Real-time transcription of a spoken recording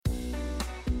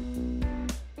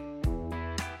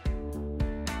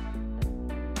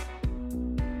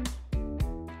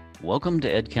Welcome to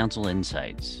Ed Council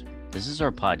Insights. This is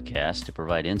our podcast to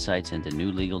provide insights into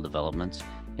new legal developments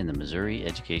in the Missouri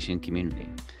education community.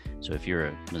 So if you're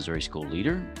a Missouri school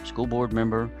leader, school board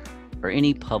member, or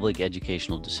any public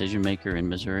educational decision maker in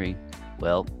Missouri,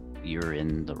 well, you're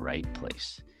in the right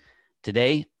place.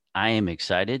 Today, I am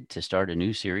excited to start a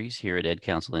new series here at Ed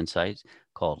Council Insights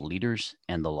called Leaders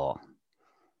and the Law.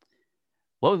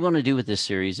 What we want to do with this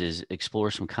series is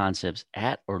explore some concepts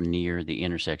at or near the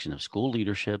intersection of school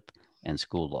leadership and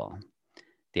school law.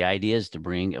 The idea is to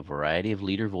bring a variety of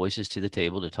leader voices to the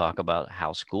table to talk about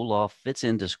how school law fits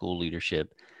into school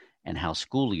leadership and how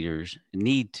school leaders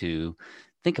need to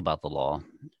think about the law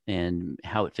and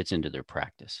how it fits into their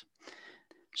practice.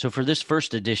 So for this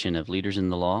first edition of Leaders in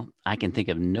the Law, I can think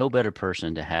of no better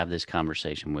person to have this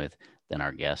conversation with than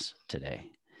our guest today.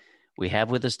 We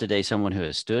have with us today someone who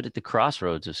has stood at the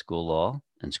crossroads of school law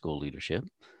and school leadership,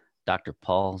 Dr.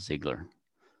 Paul Ziegler.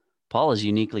 Paul is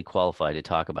uniquely qualified to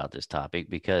talk about this topic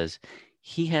because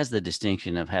he has the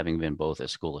distinction of having been both a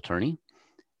school attorney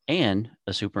and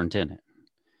a superintendent.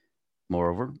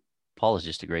 Moreover, Paul is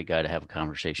just a great guy to have a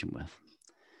conversation with.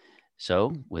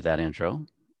 So with that intro,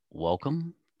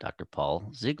 welcome, Dr. Paul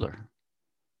Ziegler.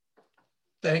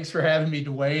 Thanks for having me,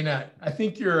 Dwayne. I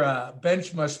think your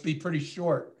bench must be pretty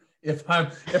short if I'm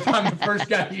the first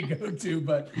guy you go to,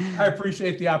 but I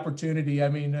appreciate the opportunity. I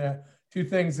mean, two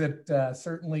things that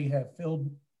certainly have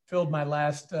filled my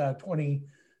last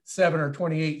 27 or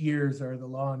 28 years are the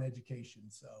law and education.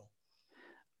 So,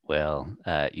 well,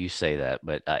 you say that,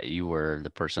 but you were the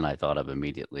person I thought of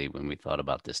immediately when we thought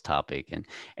about this topic,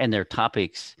 and their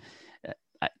topics.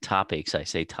 I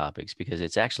say topics because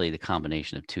it's actually the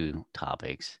combination of two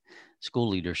topics: school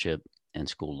leadership and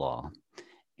school law.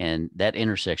 And that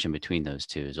intersection between those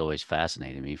two has always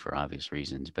fascinated me for obvious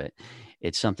reasons, but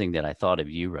it's something that I thought of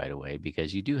you right away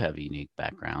because you do have a unique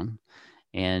background,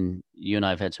 and you and I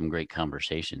have had some great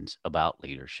conversations about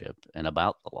leadership and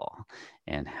about the law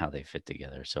and how they fit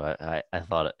together. So I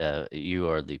thought you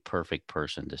are the perfect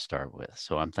person to start with.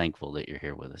 So I'm thankful that you're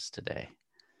here with us today.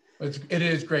 It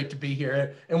is great to be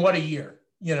here, and what a year!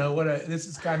 You know, this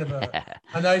is kind of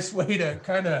a nice way to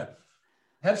kind of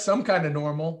have some kind of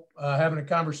normal, having a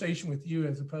conversation with you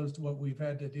as opposed to what we've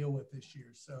had to deal with this year.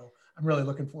 So I'm really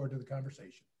looking forward to the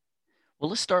conversation. Well,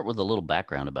 let's start with a little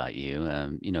background about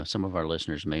you. Some of our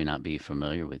listeners may not be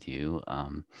familiar with you,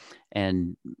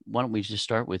 and why don't we just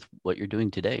start with what you're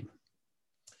doing today?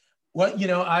 Well,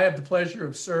 I have the pleasure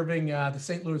of serving the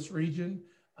St. Louis region.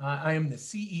 I am the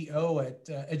CEO at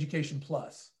Education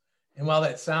Plus. And while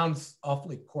that sounds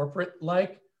awfully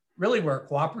corporate-like, really we're a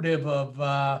cooperative of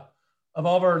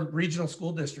all of our regional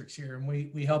school districts here. And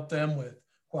we help them with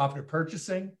cooperative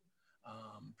purchasing,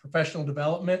 professional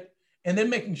development, and then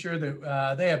making sure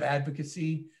that they have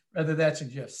advocacy, whether that's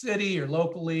in Jeff City or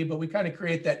locally, but we kind of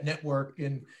create that network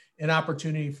and an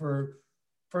opportunity for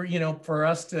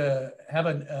us to have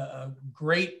a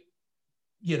great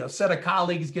set of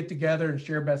colleagues get together and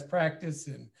share best practice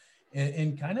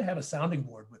and kind of have a sounding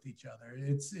board with each other.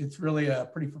 It's really a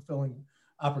pretty fulfilling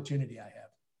opportunity I have.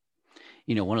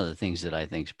 One of the things that I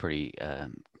think is pretty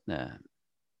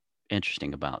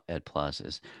interesting about Ed Plus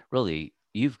is really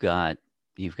you've got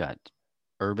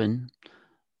urban,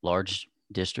 large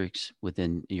districts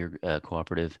within your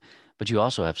cooperative, but you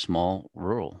also have small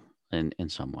rural in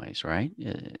some ways, right?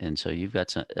 And so you've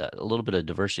got a little bit of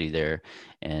diversity there,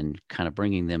 and kind of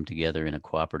bringing them together in a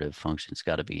cooperative function's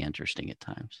got to be interesting at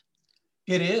times.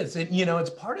 It is. And, it's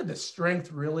part of the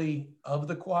strength really of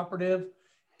the cooperative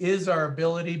is our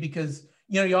ability because,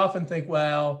 you often think,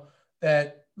 well,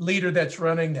 that leader that's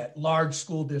running that large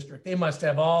school district, they must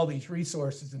have all these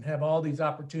resources and have all these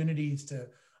opportunities to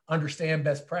understand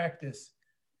best practice.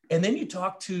 And then you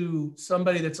talk to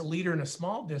somebody that's a leader in a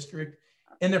small district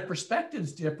and their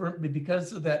perspective's different, but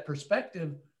because of that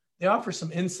perspective, they offer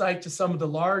some insight to some of the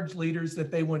large leaders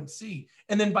that they wouldn't see.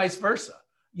 And then vice versa,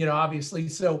 obviously.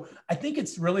 So I think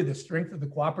it's really the strength of the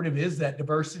cooperative is that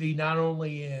diversity, not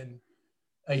only in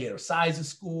size of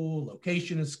school,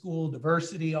 location of school,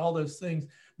 diversity, all those things.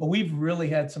 But we've really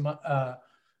had some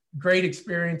great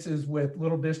experiences with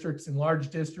little districts and large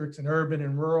districts and urban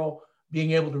and rural,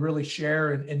 being able to really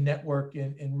share and network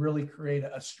and really create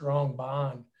a strong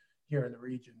bond here in the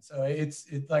region. So it's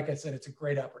like I said, it's a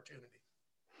great opportunity.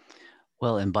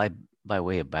 Well, and by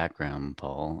way of background,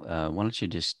 Paul, why don't you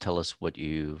just tell us what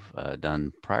you've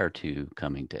done prior to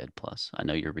coming to Ed Plus? I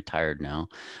know you're retired now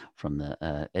from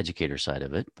the educator side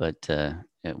of it, but why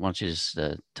don't you just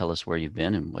tell us where you've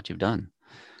been and what you've done?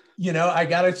 I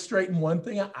got to straighten one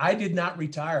thing. I did not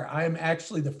retire. I am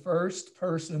actually the first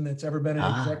person that's ever been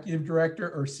an executive director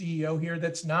or CEO here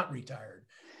that's not retired.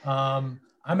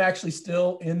 I'm actually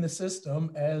still in the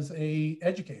system as a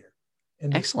educator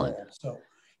in this Excellent. role. So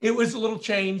it was a little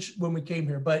change when we came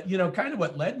here, but kind of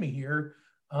what led me here,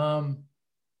 going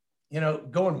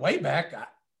way back,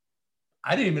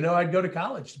 I didn't even know I'd go to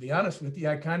college, to be honest with you.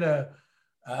 I kind of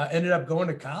ended up going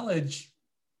to college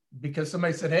because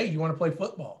somebody said, "Hey, you want to play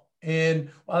football?" And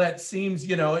while that seems,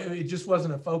 it just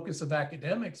wasn't a focus of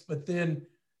academics, but then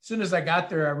as soon as I got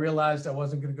there, I realized I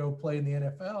wasn't going to go play in the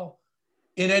NFL.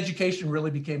 And education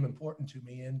really became important to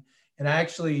me. And I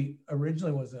actually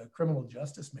originally was a criminal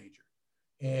justice major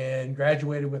and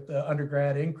graduated with the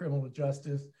undergrad in criminal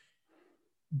justice.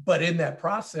 But in that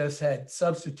process, had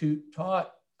substitute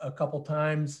taught a couple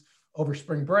times over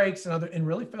spring breaks and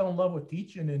really fell in love with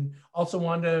teaching, and also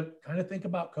wanted to kind of think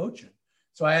about coaching.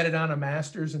 So I added on a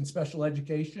master's in special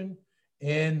education.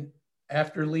 And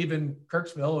after leaving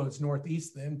Kirksville, it was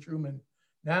Northeast then, Truman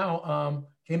now,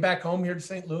 came back home here to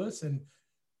St. Louis and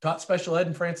taught special ed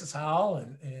in Francis Howell,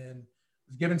 and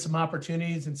was given some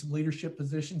opportunities and some leadership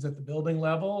positions at the building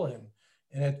level and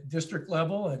at the district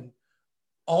level, and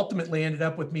ultimately ended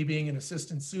up with me being an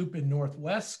assistant sup in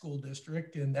Northwest School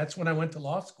District. And that's when I went to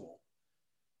law school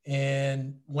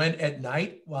and went at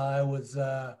night while I was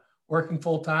working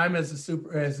full time as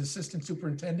assistant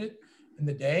superintendent in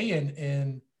the day.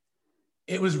 And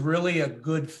it was really a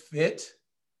good fit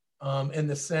in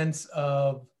the sense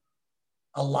of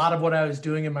a lot of what I was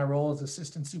doing in my role as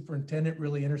assistant superintendent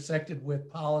really intersected with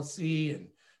policy and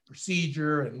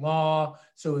procedure and law.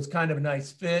 So it was kind of a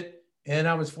nice fit. And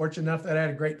I was fortunate enough that I had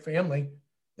a great family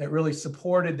that really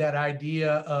supported that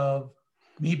idea of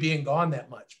me being gone that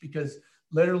much, because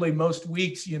literally most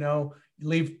weeks, you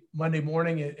leave Monday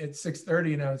morning at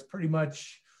 6:30, and I was pretty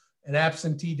much an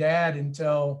absentee dad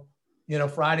until,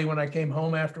 Friday when I came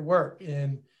home after work.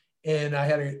 And I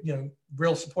had a,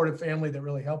 real supportive family that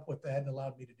really helped with that and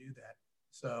allowed me to do that.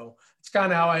 So it's kind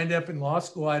of how I ended up in law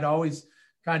school. I'd always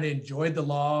kind of enjoyed the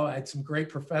law. I had some great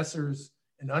professors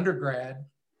in undergrad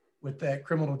with that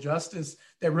criminal justice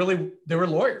that really, they were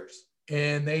lawyers,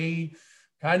 and they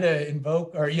kind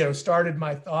of started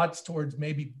my thoughts towards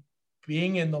maybe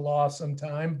being in the law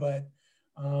sometime, but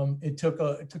it took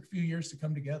a few years to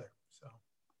come together.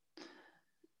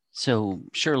 So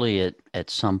surely at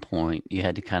some point you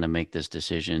had to kind of make this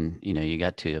decision. You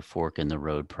got to a fork in the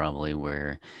road probably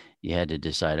where you had to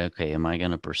decide, okay, am I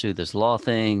going to pursue this law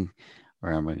thing,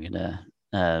 or am I going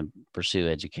to pursue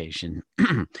education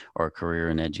or a career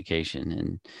in education?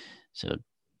 And so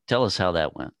tell us how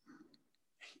that went.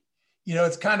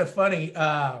 It's kind of funny.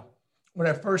 When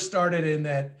I first started in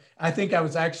that, I think I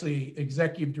was actually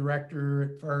executive director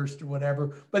at first or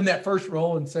whatever, but in that first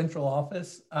role in central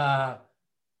office,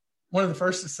 one of the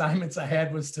first assignments I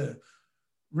had was to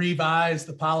revise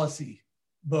the policy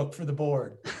book for the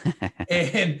board.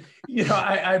 And,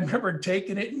 I remember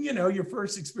taking it, and, your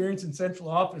first experience in central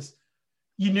office,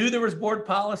 you knew there was board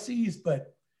policies,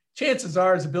 but chances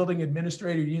are as a building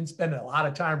administrator, you didn't spend a lot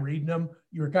of time reading them.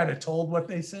 You were kind of told what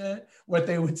they said, what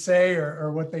they would say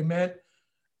or what they meant.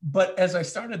 But as I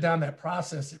started down that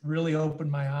process, it really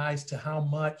opened my eyes to how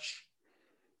much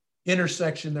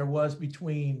intersection there was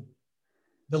between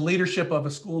the leadership of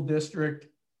a school district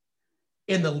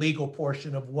in the legal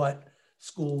portion of what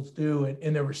schools do.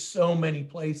 And there were so many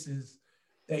places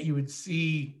that you would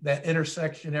see that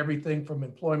intersection, everything from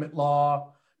employment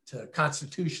law to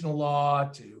constitutional law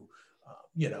to,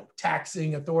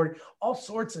 taxing authority, all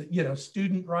sorts of,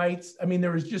 student rights. I mean,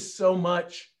 there was just so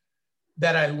much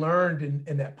that I learned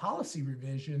in that policy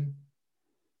revision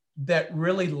that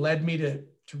really led me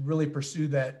to really pursue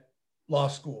that law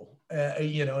school,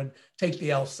 and take the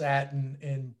LSAT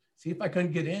and see if I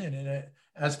couldn't get in. And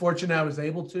I was fortunate I was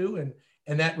able to,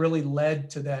 and that really led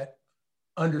to that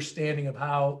understanding of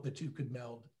how the two could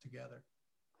meld together.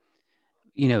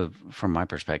 From my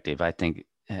perspective, I think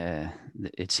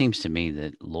it seems to me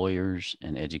that lawyers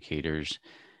and educators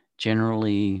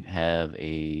generally have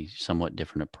a somewhat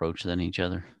different approach than each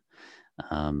other,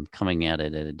 coming at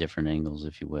it at different angles,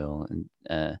 if you will. And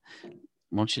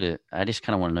I just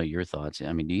kind of want to know your thoughts.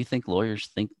 I mean, do you think lawyers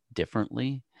think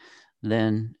differently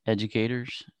than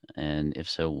educators? And if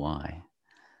so, why?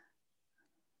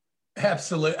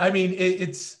 Absolutely. I mean,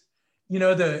 it's,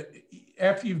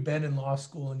 after you've been in law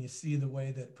school and you see the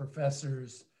way that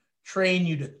professors train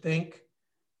you to think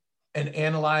and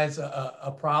analyze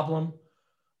a problem,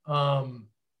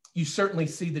 you certainly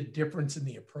see the difference in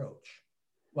the approach.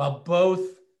 While both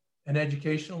an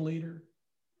educational leader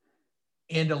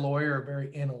and a lawyer are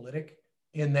very analytic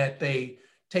in that they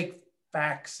take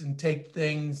facts and take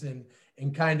things and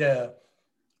kind of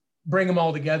bring them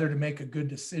all together to make a good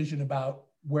decision about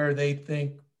where they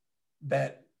think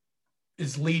that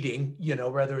is leading,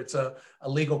 whether it's a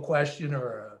legal question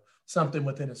or something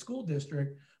within a school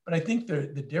district. But I think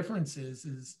the difference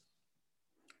is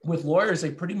with lawyers,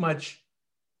 they pretty much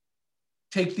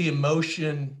take the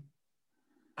emotion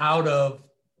out of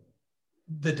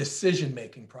the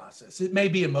decision-making process. It may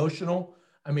be emotional.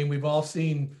 I mean, we've all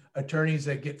seen attorneys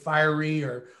that get fiery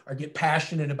or get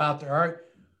passionate about their art,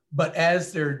 but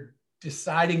as they're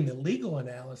deciding the legal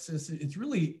analysis, it's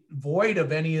really void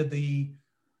of any of the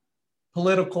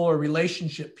political or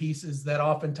relationship pieces that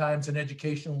oftentimes an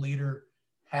educational leader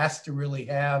has to really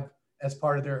have as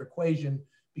part of their equation,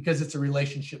 because it's a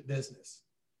relationship business.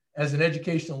 As an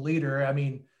educational leader, I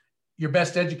mean, your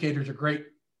best educators are great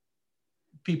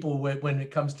people when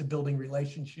it comes to building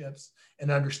relationships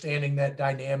and understanding that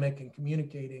dynamic and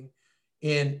communicating.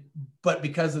 But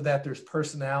because of that, there's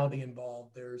personality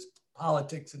involved, there's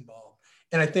politics involved.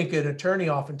 And I think an attorney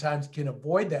oftentimes can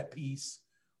avoid that piece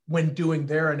when doing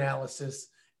their analysis,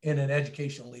 and an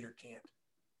educational leader can't.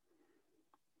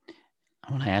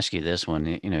 I want to ask you this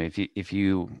one. If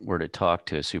you were to talk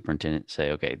to a superintendent,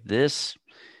 say, okay, this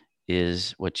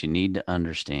is what you need to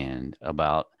understand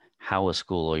about how a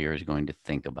school lawyer is going to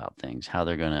think about things, how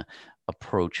they're going to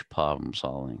approach problem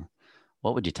solving,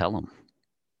 what would you tell them?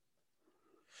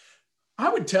 I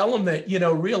would tell them that,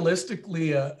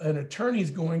 realistically, an attorney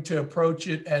is going to approach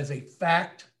it as a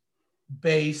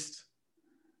fact-based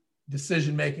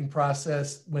decision-making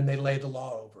process when they lay the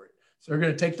law over it. So they're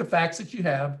going to take the facts that you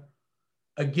have,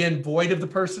 again, void of the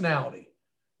personality,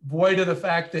 void of the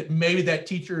fact that maybe that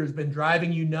teacher has been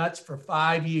driving you nuts for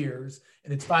 5 years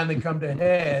and it's finally come to a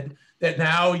head that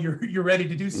now you're ready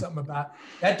to do something about it.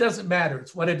 That doesn't matter.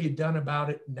 It's what have you done about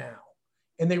it now?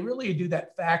 And they really do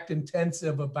that fact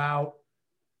intensive about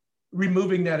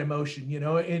removing that emotion,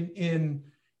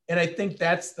 and I think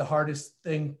that's the hardest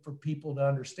thing for people to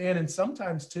understand. And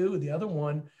sometimes too, the other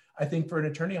one, I think for an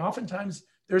attorney, oftentimes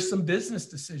there's some business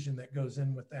decision that goes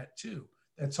in with that too.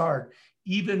 That's hard.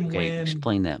 Even when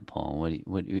explain that, Paul.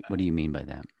 What do you mean by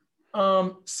that?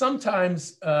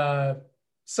 Sometimes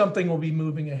something will be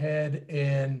moving ahead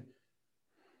and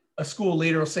a school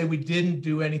leader will say we didn't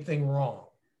do anything wrong.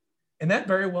 And that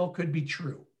very well could be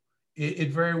true.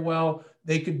 It very well,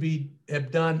 they could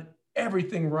have done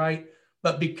everything right,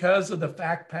 but because of the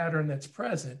fact pattern that's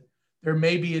present, there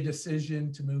may be a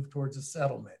decision to move towards a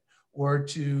settlement or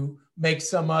to make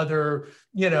some other,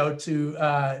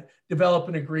 to develop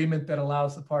an agreement that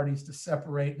allows the parties to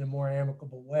separate in a more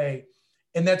amicable way.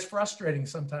 And that's frustrating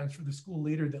sometimes for the school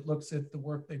leader that looks at the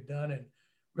work they've done and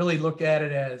really look at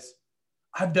it as,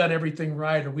 I've done everything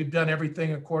right, or we've done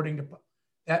everything according to,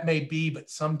 that may be, but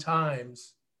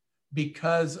sometimes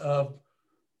because of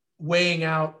weighing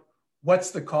out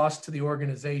what's the cost to the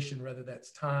organization, whether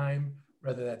that's time,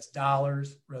 whether that's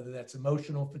dollars, whether that's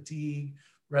emotional fatigue,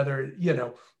 whether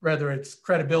it's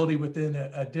credibility within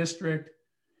a district,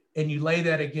 and you lay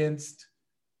that against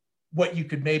what you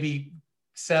could maybe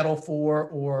settle for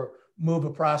or move a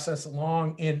process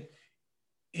along.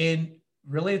 And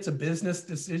really, it's a business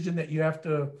decision that you have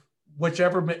to,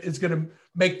 whichever is going to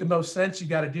make the most sense, you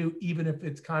got to do, even if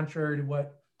it's contrary to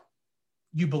what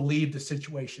you believe the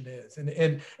situation is.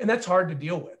 And that's hard to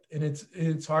deal with. And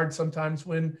it's hard sometimes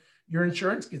when your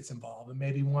insurance gets involved and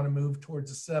maybe want to move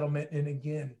towards a settlement.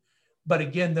 But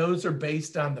again, those are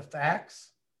based on the facts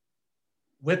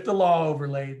with the law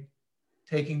overlaid,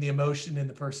 taking the emotion and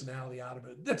the personality out of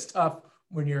it. That's tough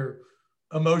when you're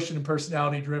emotion and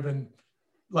personality driven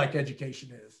like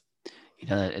education is.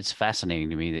 It's fascinating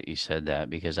to me that you said that,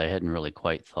 because I hadn't really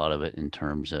quite thought of it in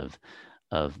terms of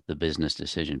the business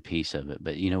decision piece of it.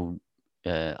 But,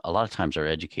 a lot of times our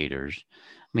educators,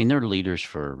 I mean, they're leaders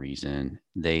for a reason.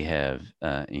 They have,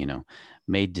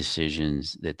 made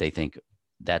decisions that they think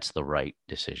that's the right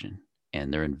decision.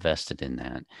 And they're invested in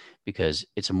that because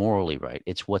it's morally right.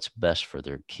 It's what's best for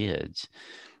their kids.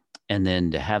 And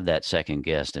then to have that second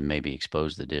guessed and maybe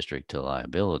expose the district to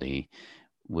liability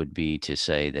would be to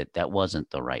say that that wasn't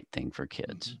the right thing for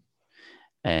kids. Mm-hmm.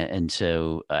 And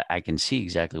so I can see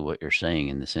exactly what you're saying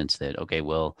in the sense that, okay,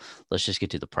 well, let's just get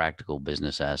to the practical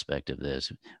business aspect of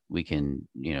this. We can,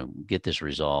 get this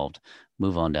resolved,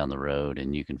 move on down the road,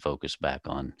 and you can focus back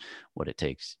on what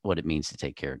it means to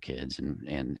take care of kids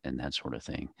and that sort of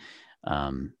thing.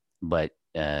 But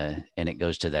it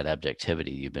goes to that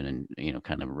objectivity you've been,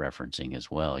 kind of referencing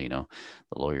as well. The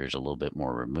lawyer's a little bit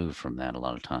more removed from that a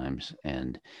lot of times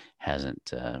and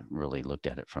hasn't really looked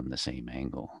at it from the same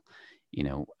angle.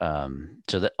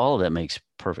 So that all of that makes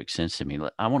perfect sense to me.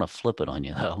 I want to flip it on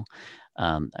you though.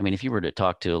 If you were to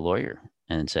talk to a lawyer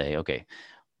and say, okay,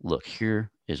 look,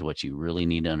 here is what you really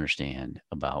need to understand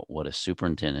about what a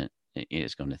superintendent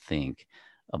is going to think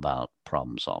about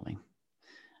problem solving,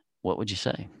 what would you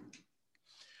say?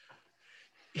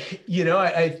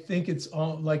 I think it's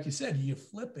all, like you said, you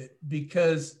flip it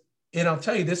because, and I'll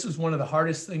tell you, this was one of the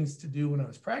hardest things to do when I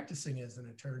was practicing as an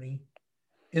attorney,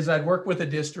 is I'd work with a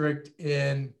district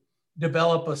and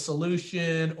develop a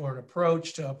solution or an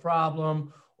approach to a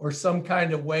problem or some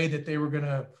kind of way that they were going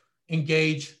to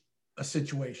engage a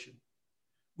situation.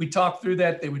 We talked through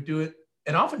that, they would do it.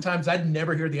 And oftentimes I'd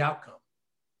never hear the outcome.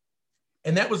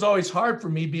 And that was always hard for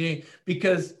me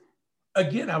because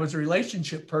again, I was a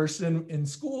relationship person in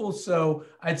school. So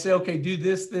I'd say, okay, do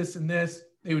this, this, and this.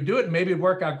 They would do it and maybe it'd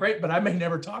work out great, but I may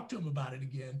never talk to them about it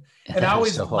again. And I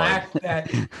always lacked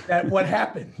that what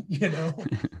happened,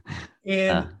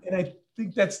 and I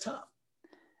think that's tough.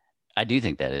 I do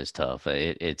think that is tough.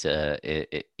 And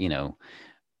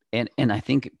I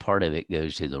think part of it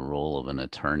goes to the role of an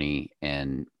attorney.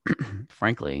 And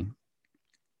frankly,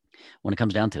 when it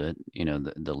comes down to it,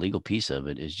 the legal piece of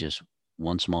it is just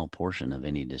one small portion of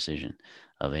any decision,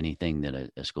 of anything that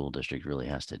a school district really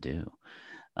has to do.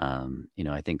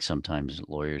 I think sometimes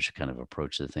lawyers kind of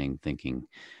approach the thing thinking,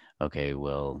 okay,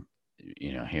 well,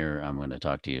 here I'm going to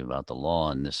talk to you about the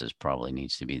law, and this is probably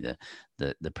needs to be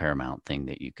the paramount thing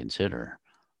that you consider.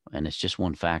 And it's just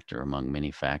one factor among many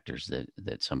factors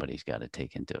that somebody's got to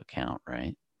take into account,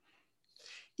 right?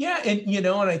 Yeah, and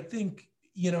I think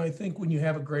when you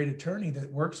have a great attorney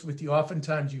that works with you,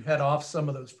 oftentimes you head off some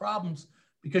of those problems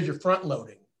because you're front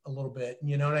loading a little bit,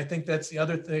 and I think that's the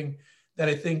other thing that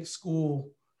I think school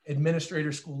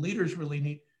administrators, school leaders really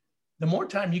need. The more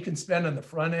time you can spend on the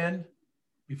front end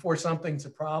before something's a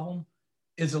problem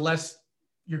is the less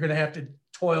you're going to have to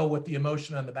toil with the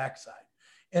emotion on the backside.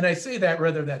 And I say that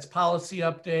whether that's policy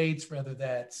updates, whether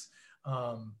that's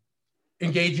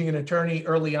engaging an attorney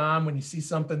early on when you see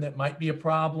something that might be a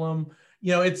problem.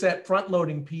 It's that front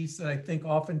loading piece that I think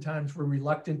oftentimes we're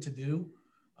reluctant to do.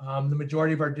 The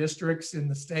majority of our districts in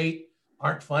the state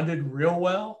aren't funded real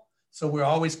well. So we're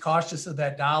always cautious of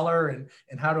that dollar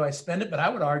and how do I spend it? But I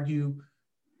would argue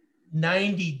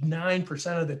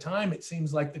 99% of the time, it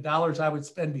seems like the dollars I would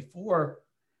spend before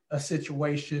a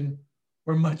situation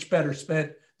were much better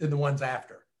spent than the ones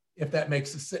after, if that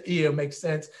makes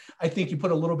sense. I think you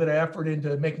put a little bit of effort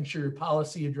into making sure your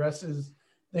policy addresses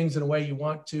things in a way you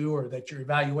want to, or that your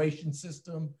evaluation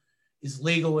system is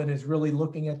legal and is really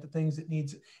looking at the things it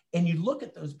needs. And you look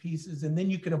at those pieces, and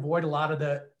then you can avoid a lot of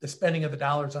the spending of the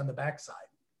dollars on the backside.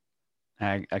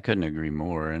 I couldn't agree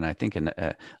more. And I think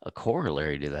a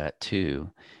corollary to that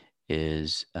too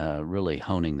is really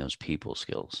honing those people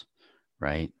skills,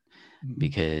 right? Mm-hmm.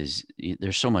 Because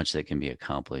there's so much that can be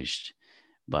accomplished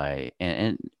by,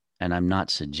 and I'm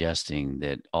not suggesting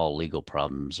that all legal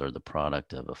problems are the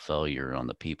product of a failure on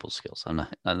the people skills. I'm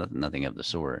nothing of the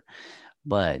sort.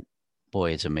 But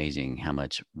boy, it's amazing how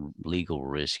much legal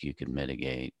risk you can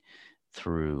mitigate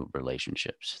through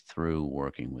relationships, through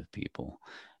working with people.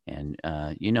 And,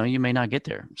 you may not get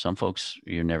there. Some folks,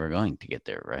 you're never going to get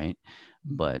there, right?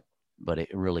 But it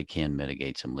really can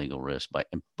mitigate some legal risk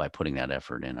by putting that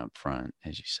effort in up front,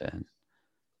 as you said.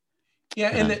 Yeah,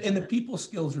 and the people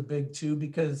skills are big too,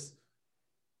 because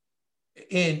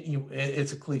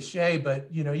it's a cliche, but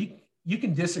you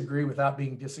can disagree without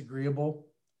being disagreeable.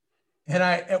 And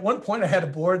at one point I had a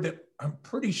board that I'm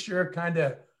pretty sure kind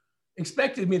of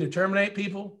expected me to terminate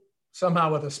people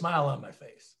somehow with a smile on my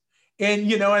face. And,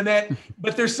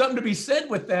 but there's something to be said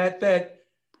with that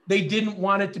they didn't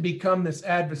want it to become this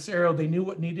adversarial. They knew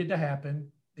what needed to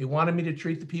happen. They wanted me to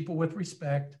treat the people with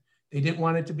respect. They didn't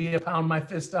want it to be a pound my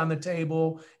fist on the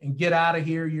table and get out of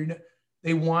here.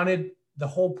 They wanted the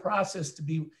whole process to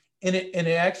be in it. And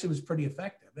it actually was pretty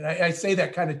effective. And I say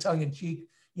that kind of tongue in cheek,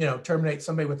 terminate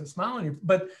somebody with a smile on you,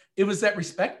 but it was that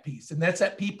respect piece. And that's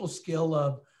that people skill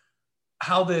of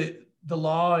how the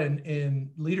law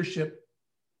and leadership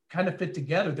kind of fit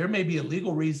together. There may be a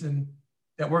legal reason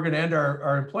that we're going to end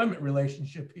our employment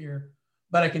relationship here,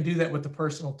 but I can do that with the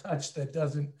personal touch that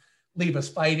doesn't leave us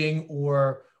fighting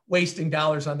or wasting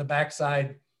dollars on the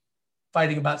backside,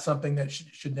 fighting about something that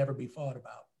should never be fought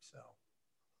about. So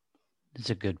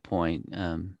that's a good point.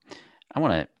 I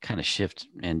want to kind of shift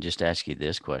and just ask you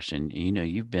this question.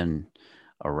 You've been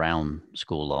around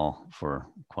school law for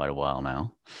quite a while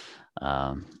now.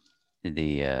 And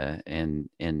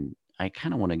I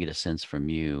kind of want to get a sense from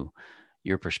you,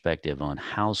 your perspective on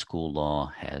how school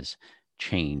law has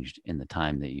changed in the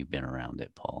time that you've been around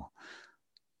it, Paul.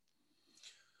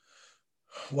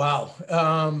 Wow.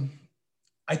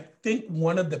 I think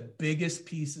one of the biggest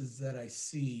pieces that I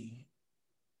see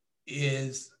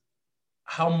is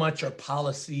how much our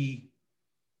policy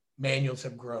manuals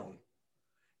have grown.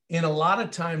 And a lot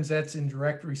of times that's in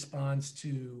direct response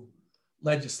to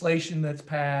legislation that's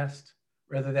passed,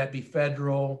 whether that be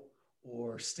federal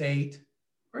or state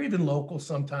or even local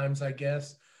sometimes, I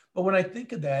guess. But when I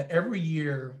think of that, every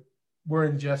year we're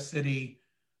in Jeff City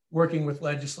working with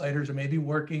legislators or maybe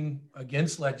working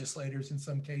against legislators in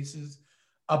some cases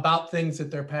about things that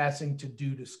they're passing to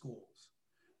do to schools.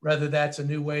 Whether that's a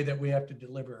new way that we have to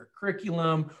deliver a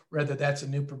curriculum, whether that's a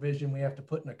new provision we have to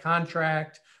put in a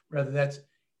contract, whether that's,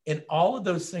 and all of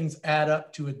those things add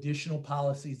up to additional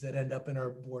policies that end up in our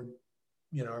board,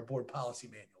 our board policy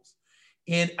manuals.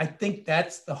 And I think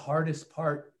that's the hardest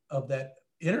part of that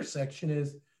intersection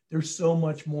is there's so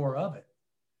much more of it.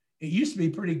 It used to be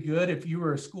pretty good if you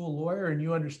were a school lawyer and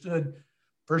you understood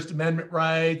First Amendment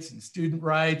rights and student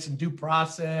rights and due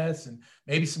process and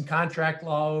maybe some contract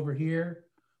law over here.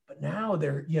 But now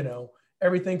they're,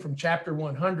 everything from chapter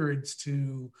 100s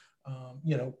to,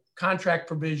 contract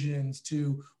provisions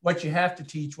to what you have to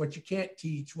teach, what you can't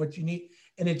teach, what you need.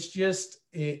 And it's just,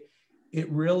 it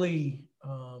really,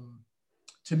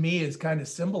 to me, is kind of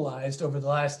symbolized over the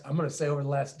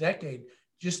last decade,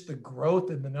 just the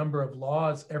growth in the number of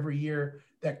laws every year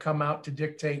that come out to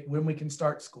dictate when we can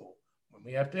start school, when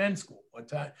we have to end school, what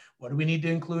time, what do we need to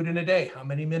include in a day, how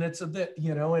many minutes of that,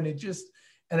 and it just,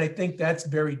 and I think that's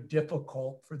very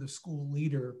difficult for the school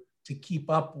leader to keep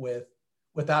up with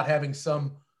without having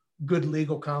some good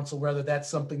legal counsel, whether that's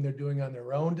something they're doing on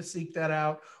their own to seek that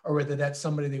out, or whether that's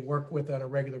somebody they work with on a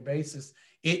regular basis.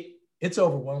 It's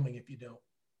overwhelming if you don't.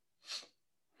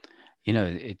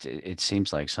 It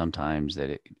seems like sometimes that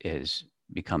it has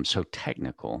become so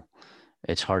technical,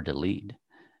 it's hard to lead.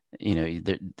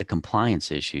 The compliance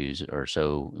issues are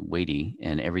so weighty,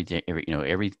 and every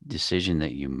decision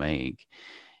that you make,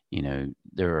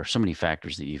 there are so many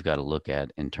factors that you've got to look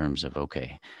at in terms of,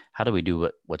 okay, how do we do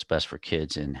what's best for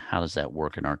kids, and how does that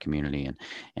work in our community,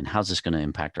 and how's this going to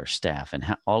impact our staff, and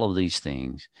all of these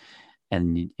things,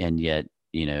 and yet,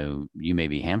 you may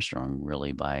be hamstrung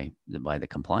really by the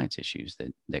compliance issues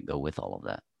that go with all of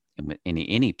that, and with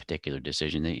any particular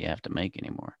decision that you have to make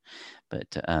anymore. But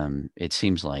it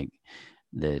seems like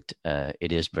that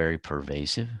it is very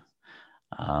pervasive.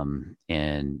 And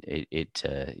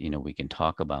we can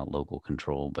talk about local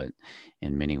control, but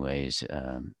in many ways,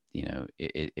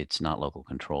 it's not local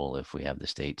control if we have the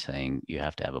state saying you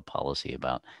have to have a policy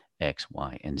about X,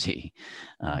 Y, and Z.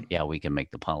 Yeah, we can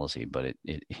make the policy, but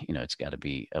it's got to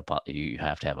be you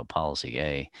have to have a policy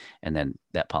A, and then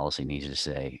that policy needs to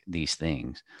say these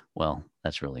things. Well,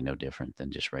 that's really no different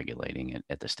than just regulating it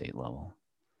at the state level.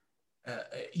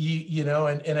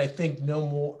 And I think no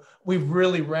more, we've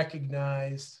really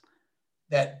recognized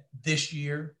that this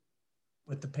year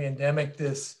with the pandemic,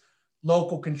 this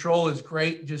local control is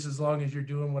great just as long as you're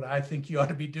doing what I think you ought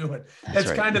to be doing. That's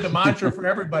right. Kind of the mantra for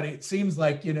everybody. It seems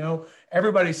like,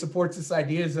 everybody supports this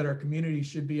idea is that our community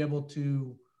should be able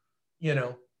to,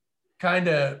 kind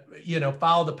of,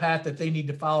 follow the path that they need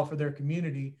to follow for their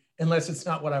community, unless it's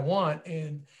not what I want.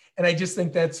 And I just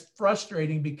think that's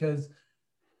frustrating because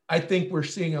I think we're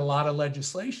seeing a lot of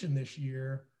legislation this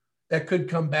year that could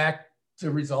come back to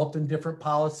result in different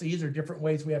policies or different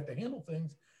ways we have to handle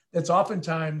things. That's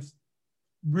oftentimes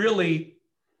really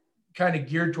kind of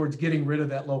geared towards getting rid of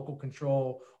that local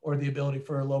control or the ability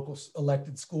for a local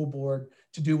elected school board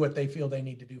to do what they feel they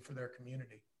need to do for their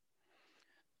community.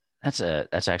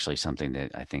 That's actually something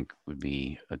that I think would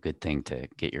be a good thing to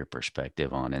get your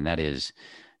perspective on, and that is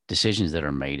decisions that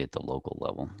are made at the local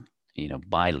level,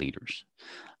 by leaders.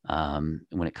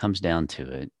 When it comes down to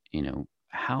it,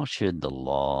 how should the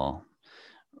law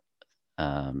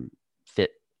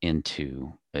fit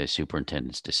into a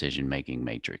superintendent's decision-making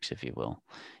matrix, if you will?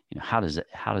 How does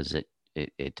it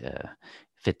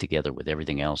fit together with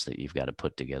everything else that you've got to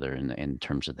put together in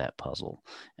terms of that puzzle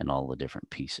and all the different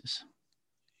pieces?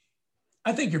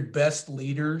 I think your best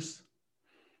leaders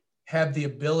have the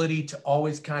ability to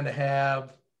always kind of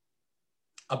have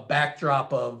a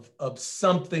backdrop of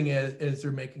something as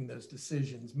they're making those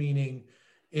decisions, meaning,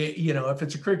 if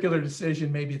it's a curricular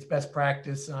decision, maybe it's best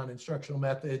practice on instructional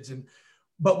methods.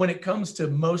 But when it comes to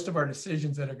most of our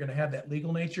decisions that are going to have that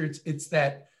legal nature, it's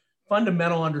that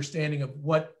fundamental understanding of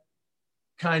what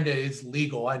kind of is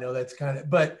legal. I know that's kind of,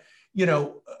 but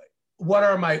what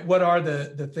are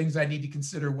the things I need to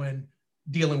consider when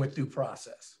dealing with due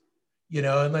process?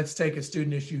 And let's take a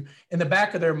student issue. In the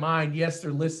back of their mind, yes,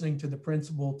 they're listening to the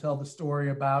principal tell the story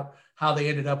about how they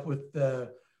ended up with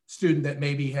the student that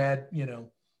maybe had,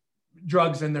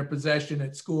 drugs in their possession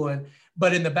at school.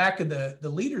 But in the back of the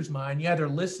leader's mind, yeah, they're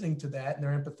listening to that and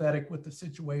they're empathetic with the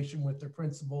situation with their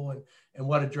principal and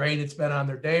what a drain it's been on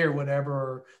their day or whatever,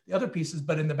 or the other pieces.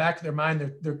 But in the back of their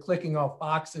mind, they're clicking off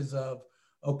boxes of,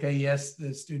 okay, yes,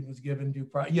 the student was given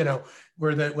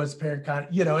where that was parent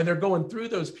and they're going through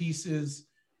those pieces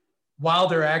while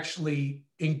they're actually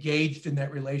engaged in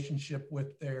that relationship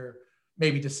with their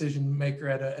maybe decision maker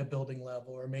at a building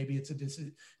level, or maybe it's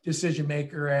a decision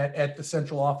maker at the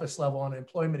central office level on an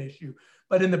employment issue.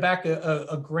 But in the back,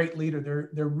 a great leader,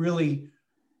 they're really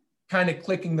kind of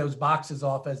clicking those boxes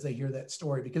off as they hear that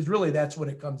story, because really that's what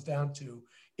it comes down to.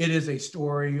 It is a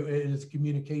story, it is a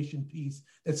communication piece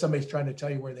that somebody's trying to tell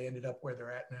you where they ended up, where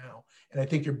they're at now. And I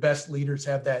think your best leaders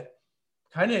have that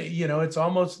kind of, it's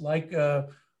almost like a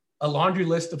laundry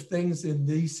list of things in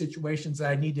these situations that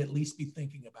I need to at least be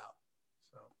thinking about.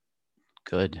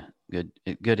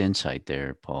 Good insight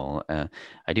there, Paul.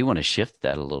 I do want to shift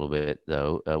that a little bit,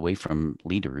 though, away from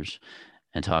leaders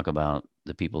and talk about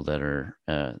the people that are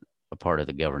a part of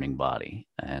the governing body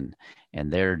and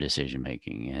their decision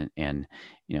making. And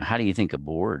how do you think a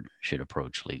board should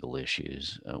approach legal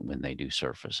issues when they do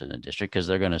surface in a district? Because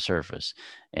they're going to surface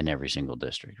in every single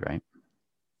district, right?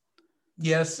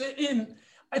 Yes, and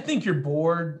I think your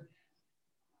board,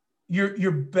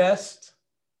 your best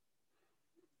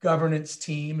governance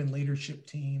team and leadership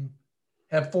team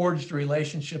have forged a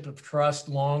relationship of trust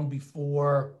long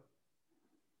before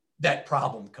that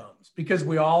problem comes, because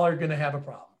we all are going to have a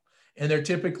problem, and they're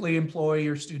typically employee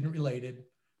or student related.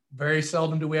 Very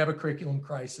seldom do we have a curriculum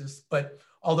crisis, but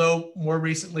although more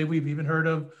recently we've even heard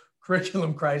of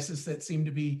curriculum crisis that seem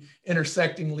to be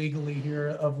intersecting legally here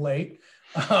of late.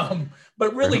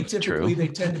 But really, typically they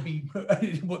tend to be,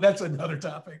 well, that's another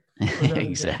topic.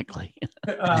 Exactly.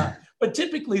 But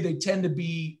typically they tend to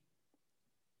be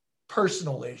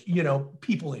personal,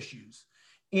 people issues.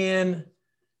 And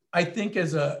I think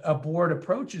as a board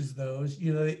approaches those,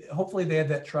 hopefully they have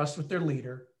that trust with their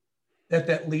leader,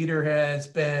 that leader has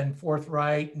been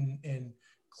forthright and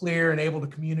clear and able to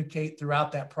communicate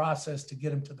throughout that process to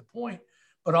get them to the point.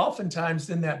 But oftentimes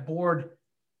then that board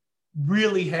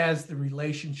really has the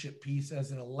relationship piece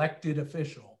as an elected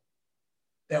official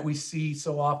that we see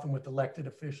so often with elected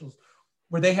officials,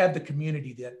 where they have the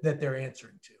community that they're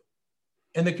answering to.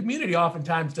 And the community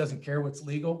oftentimes doesn't care what's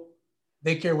legal.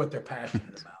 They care what they're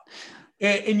passionate about.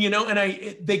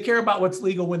 They care about what's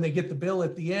legal when they get the bill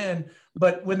at the end,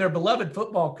 but when their beloved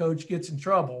football coach gets in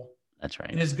trouble, that's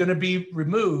right, and is going to be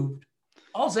removed,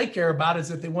 all they care about is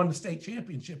that they won the state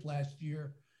championship last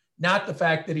year, not the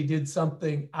fact that he did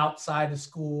something outside of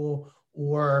school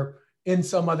or in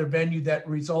some other venue that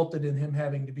resulted in him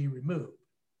having to be removed.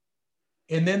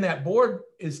 And then that board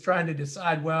is trying to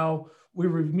decide, well, we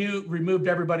removed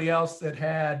everybody else that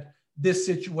had this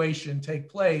situation take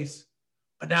place,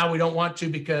 but now we don't want to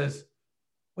because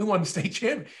we won the state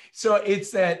champion. So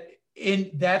it's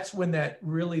that's when that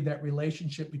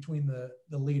relationship between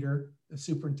the leader, the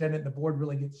superintendent, and the board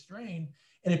really gets strained.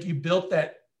 And if you built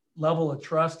that level of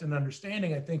trust and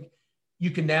understanding, I think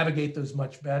you can navigate those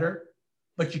much better,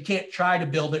 but you can't try to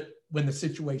build it when the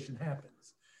situation happens.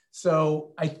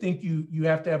 So I think you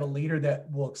have to have a leader that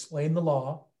will explain the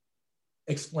law,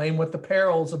 explain what the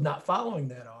perils of not following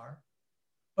that are,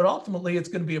 but ultimately it's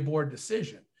going to be a board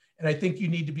decision. And I think you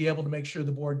need to be able to make sure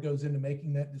the board goes into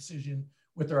making that decision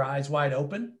with their eyes wide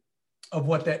open of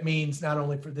what that means, not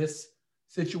only for this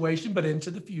situation, but into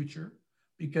the future,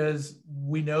 because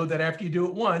we know that after you do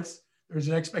it once, there's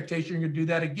an expectation you're going to do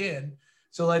that again.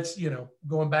 So let's,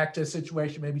 going back to a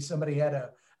situation, maybe somebody had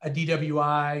a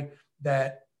DWI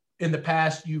that in the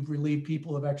past, you've relieved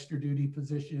people of extra duty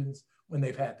positions when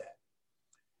they've had that.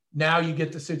 Now you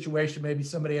get the situation, maybe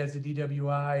somebody has a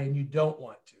DWI and you don't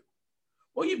want to.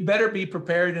 Well, you better be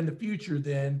prepared in the future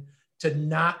then to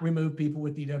not remove people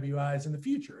with DWIs in the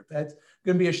future. If that's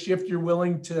going to be a shift you're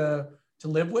willing to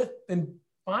live with, then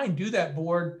fine, do that,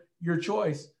 board, your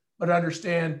choice. But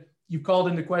understand you've called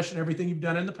into question everything you've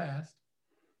done in the past,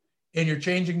 and you're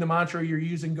changing the mantra you're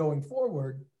using going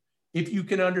forward. If you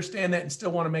can understand that and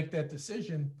still want to make that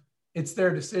decision, it's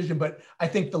their decision. But I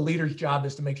think the leader's job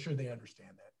is to make sure they understand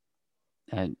that.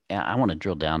 And I want to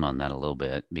drill down on that a little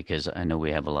bit, because I know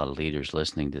we have a lot of leaders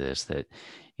listening to this that,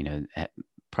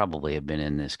 probably have been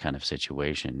in this kind of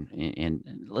situation. And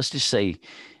let's just say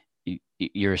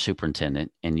you're a superintendent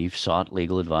and you've sought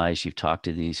legal advice. You've talked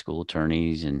to these school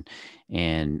attorneys and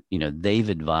they've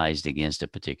advised against a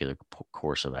particular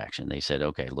course of action. They said,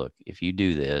 okay, look, if you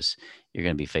do this, you're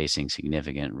going to be facing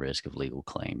significant risk of legal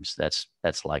claims. That's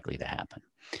likely to happen.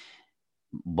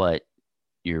 But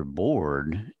your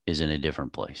board is in a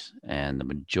different place. And the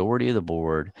majority of the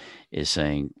board is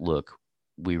saying, look,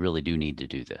 we really do need to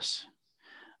do this.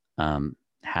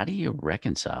 How do you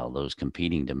reconcile those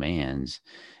competing demands,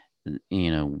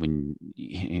 when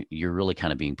you're really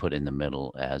kind of being put in the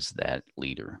middle as that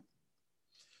leader?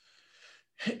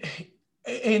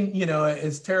 And,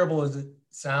 as terrible as it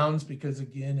sounds, because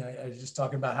again, I was just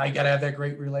talking about how you got to have that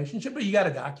great relationship, but you got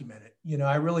to document it.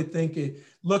 I really think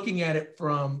looking at it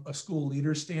from a school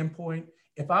leader standpoint,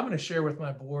 if I'm going to share with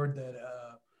my board that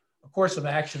a course of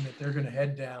action that they're going to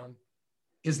head down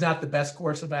is not the best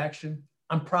course of action,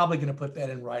 I'm probably going to put that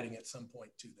in writing at some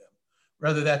point to them,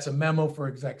 whether that's a memo for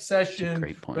exec session,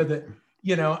 great point. whether,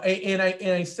 and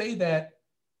I say that,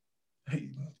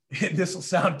 this will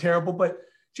sound terrible, but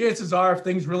chances are if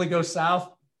things really go south,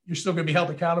 you're still going to be held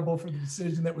accountable for the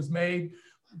decision that was made.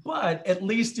 But at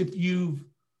least if you've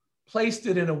placed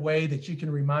it in a way that you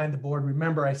can remind the board,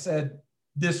 remember I said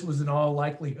this was in all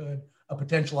likelihood a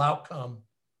potential outcome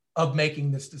of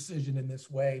making this decision in this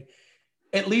way.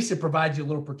 At least it provides you a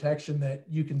little protection that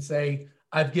you can say,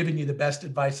 I've given you the best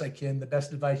advice I can, the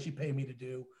best advice you pay me to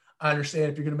do. I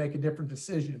understand if you're going to make a different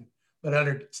decision, but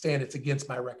understand it's against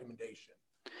my recommendation.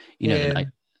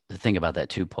 The thing about that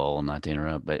too, Paul, not to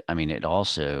interrupt, but I mean,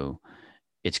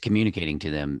 it's communicating to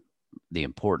them the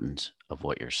importance of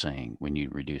what you're saying when you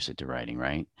reduce it to writing,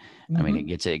 right? Mm-hmm. I mean, it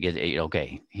gets,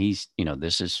 okay, he's,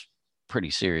 this is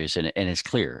pretty serious and it's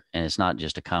clear. And it's not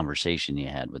just a conversation you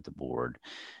had with the board.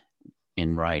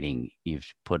 In writing, you've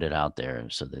put it out there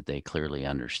so that they clearly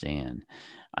understand.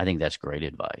 I think that's great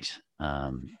advice.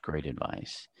 Great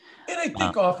advice. And I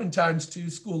think oftentimes too,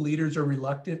 school leaders are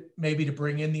reluctant maybe to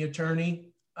bring in the attorney.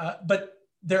 But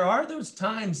there are those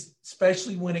times,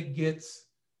 especially when it gets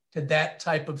to that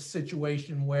type of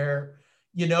situation where,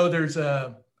 there's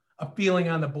a feeling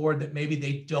on the board that maybe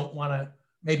they don't want to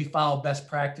maybe follow best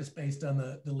practice based on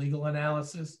the legal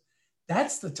analysis.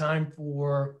 That's the time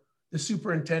for the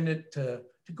superintendent to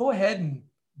go ahead and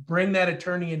bring that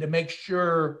attorney in to make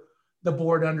sure the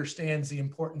board understands the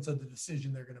importance of the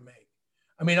decision they're going to make.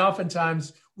 I mean,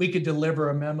 oftentimes we could deliver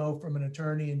a memo from an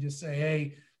attorney and just say,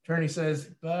 hey, attorney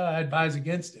says, I advise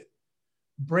against it.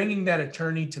 Bringing that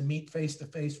attorney to meet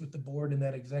face-to-face with the board in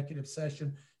that executive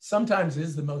session sometimes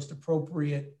is the most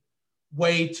appropriate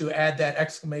way to add that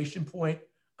exclamation point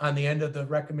on the end of the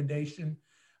recommendation.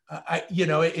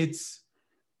 It's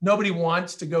nobody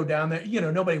wants to go down there.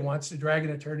 Nobody wants to drag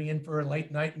an attorney in for a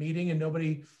late night meeting and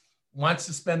nobody wants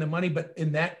to spend the money. But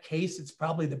in that case, it's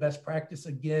probably the best practice.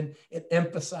 Again, it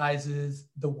emphasizes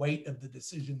the weight of the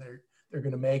decision they're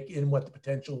going to make and what the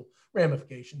potential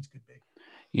ramifications could be.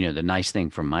 The nice thing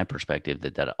from my perspective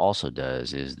that also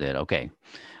does is that, okay,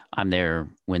 I'm there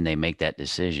when they make that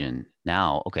decision.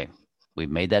 Now, okay, we've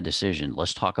made that decision.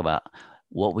 Let's talk about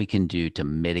what we can do to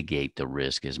mitigate the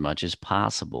risk as much as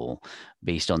possible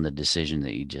based on the decision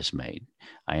that you just made.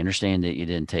 I understand that you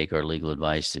didn't take our legal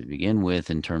advice to begin with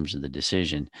in terms of the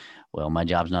decision. Well, my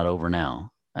job's not over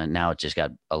now. And now it just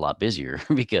got a lot busier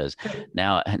because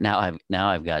now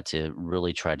I've got to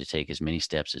really try to take as many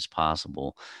steps as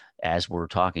possible as we're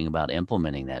talking about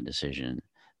implementing that decision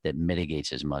that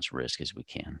mitigates as much risk as we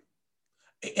can.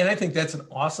 And I think that's an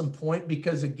awesome point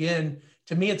because, again,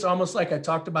 to me, it's almost like I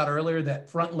talked about earlier, that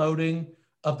front loading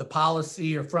of the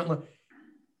policy or front load.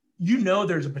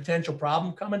 There's a potential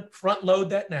problem coming, front load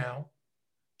that now,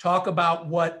 talk about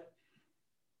what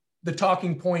the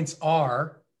talking points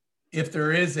are, if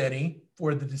there is any,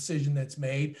 for the decision that's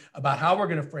made, about how we're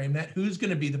going to frame that, who's going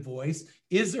to be the voice,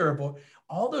 is there a voice,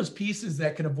 all those pieces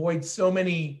that can avoid so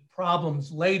many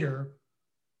problems later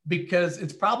because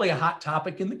it's probably a hot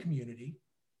topic in the community.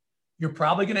 You're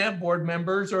probably going to have board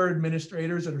members or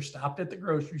administrators that are stopped at the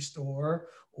grocery store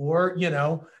or,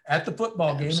 at the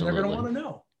football game, and they're going to want to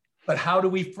know. But how do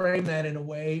we frame that in a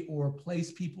way or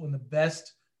place people in the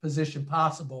best position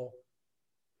possible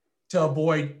to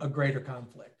avoid a greater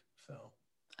conflict?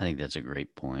 I think that's a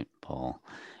great point, Paul.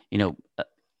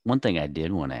 One thing I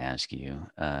did want to ask you,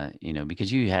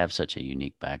 because you have such a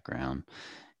unique background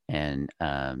and,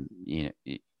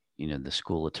 the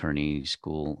school attorney,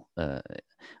 school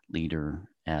leader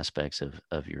aspects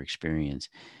of your experience,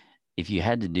 if you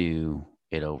had to do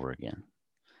it over again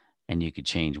and you could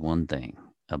change one thing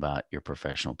about your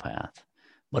professional path,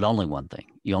 but only one thing,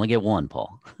 you only get one,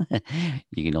 Paul,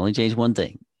 you can only change one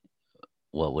thing,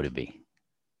 what would it be?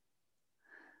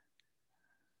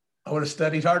 I would have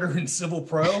studied harder in Civil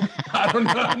Pro. I don't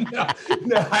know.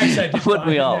 No, actually, I just would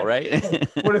we all, right?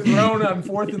 Would have thrown on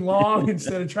 4th and long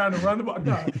instead of trying to run the ball.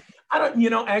 No, I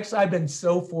don't. Actually, I've been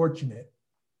so fortunate.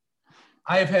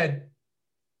 I have had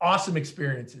awesome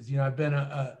experiences. I've been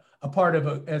a a part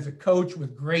of as a coach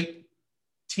with great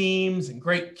teams and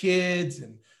great kids.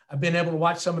 And I've been able to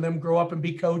watch some of them grow up and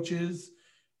be coaches.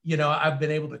 You know, I've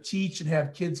been able to teach and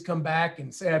have kids come back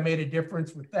and say I made a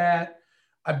difference with that.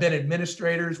 I've been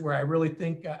administrators where I really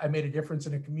think I made a difference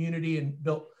in a community and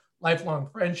built lifelong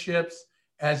friendships.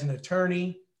 As an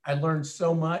attorney, I learned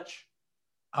so much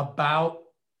about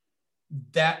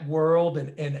that world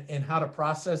and how to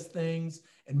process things,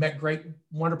 and met great,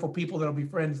 wonderful people that'll be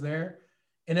friends there.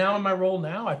 And now in my role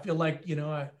now, I feel like, you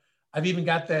know, I've even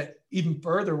got that even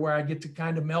further where I get to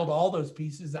kind of meld all those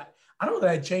pieces. I don't know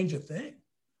that I'd change a thing.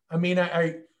 I mean,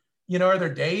 you know, are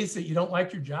there days that you don't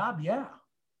like your job? Yeah.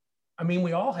 I mean,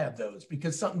 we all have those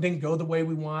because something didn't go the way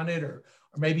we wanted, or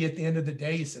maybe at the end of the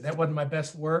day, you said that wasn't my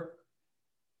best work.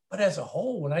 But as a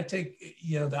whole, when I take,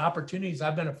 you know, the opportunities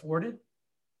I've been afforded,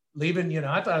 leaving, you know,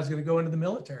 I thought I was going to go into the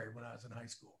military when I was in high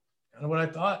school. Kind of what I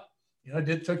thought. You know,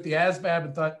 I took the ASVAB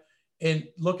and thought, and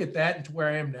look at that and to where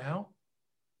I am now.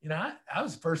 You know, I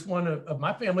was the first one of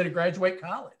my family to graduate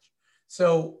college.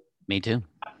 So me too.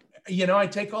 You know, I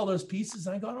take all those pieces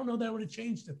and I go, I don't know that I would have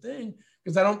changed a thing,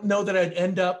 because I don't know that I'd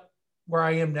end up where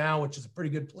I am now, which is a pretty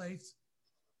good place,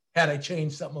 had I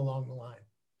changed something along the line.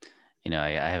 You know, I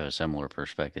have a similar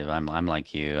perspective. I'm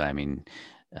like you. I mean,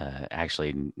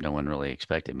 actually, no one really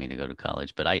expected me to go to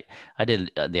college, but I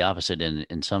did the opposite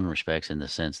in some respects, in the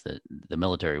sense that the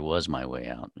military was my way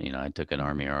out. You know, I took an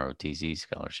Army ROTC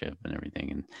scholarship and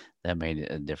everything, and that made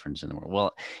a difference in the world.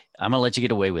 Well, I'm going to let you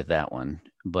get away with that one,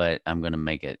 but I'm going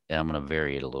to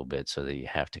vary it a little bit so that you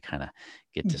have to kind of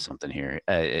get to something here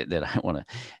that I want to.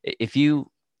 If you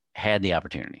had the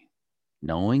opportunity,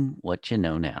 knowing what you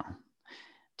know now,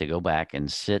 to go back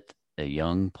and sit a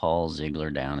young Paul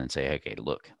Ziegler down and say, okay,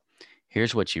 look,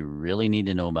 here's what you really need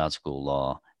to know about school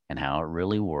law and how it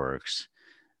really works,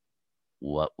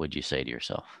 what would you say to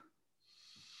yourself?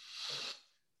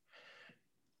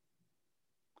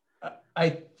 I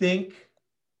think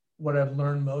what I've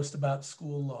learned most about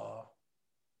school law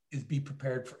is be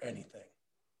prepared for anything.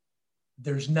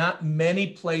 There's not many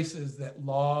places that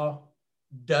law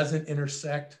doesn't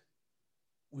intersect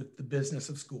with the business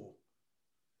of school.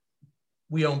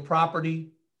 We own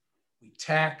property, we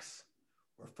tax,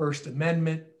 we're First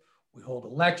Amendment, we hold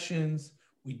elections,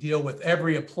 we deal with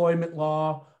every employment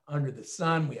law under the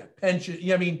sun, we have pension.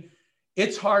 I mean,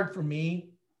 it's hard for me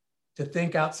to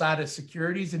think outside of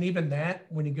securities. And even that,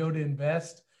 when you go to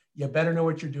invest, you better know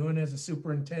what you're doing as a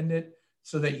superintendent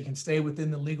so that you can stay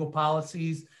within the legal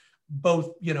policies,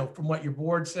 both, you know, from what your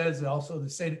board says and also the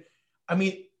state. I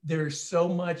mean, there's so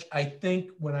much. I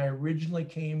think when I originally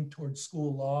came towards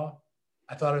school law,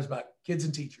 I thought it was about kids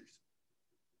and teachers.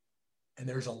 And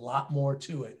there's a lot more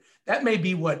to it. That may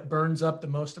be what burns up the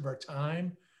most of our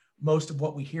time, most of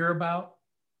what we hear about,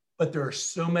 but there are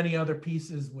so many other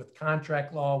pieces with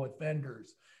contract law, with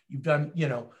vendors. You've done, you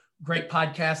know, great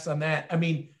podcasts on that. I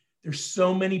mean, there's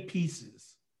so many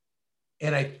pieces.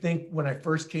 And I think when I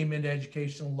first came into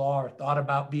educational law or thought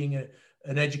about being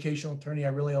an educational attorney, I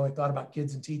really only thought about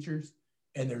kids and teachers.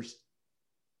 And there's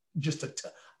just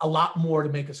a lot more to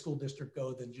make a school district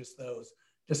go than just those,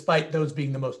 despite those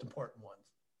being the most important ones.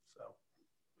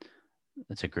 So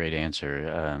that's a great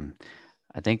answer.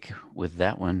 I think with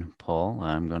that one, Paul,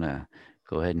 I'm going to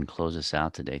go ahead and close us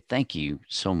out today. Thank you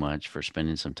so much for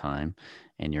spending some time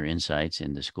and your insights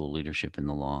into school leadership in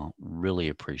the law. Really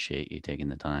appreciate you taking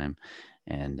the time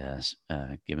and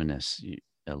giving us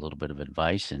a little bit of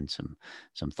advice and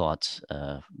some thoughts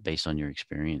based on your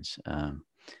experience.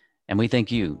 And we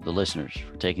thank you, the listeners,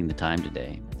 for taking the time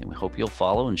today. And we hope you'll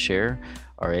follow and share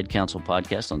our Ed Council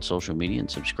podcast on social media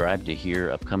and subscribe to hear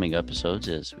upcoming episodes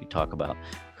as we talk about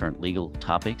current legal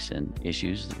topics and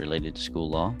issues related to school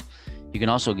law. You can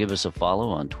also give us a follow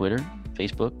on Twitter,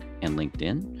 Facebook, and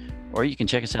LinkedIn, or you can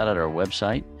check us out at our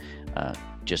website.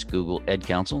 Just Google Ed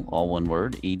Council, all one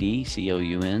word,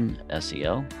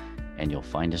 EDCOUNSEL, and you'll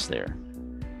find us there.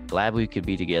 Glad we could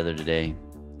be together today,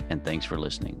 and thanks for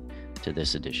listening to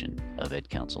this edition of Ed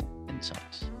Council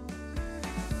Insights.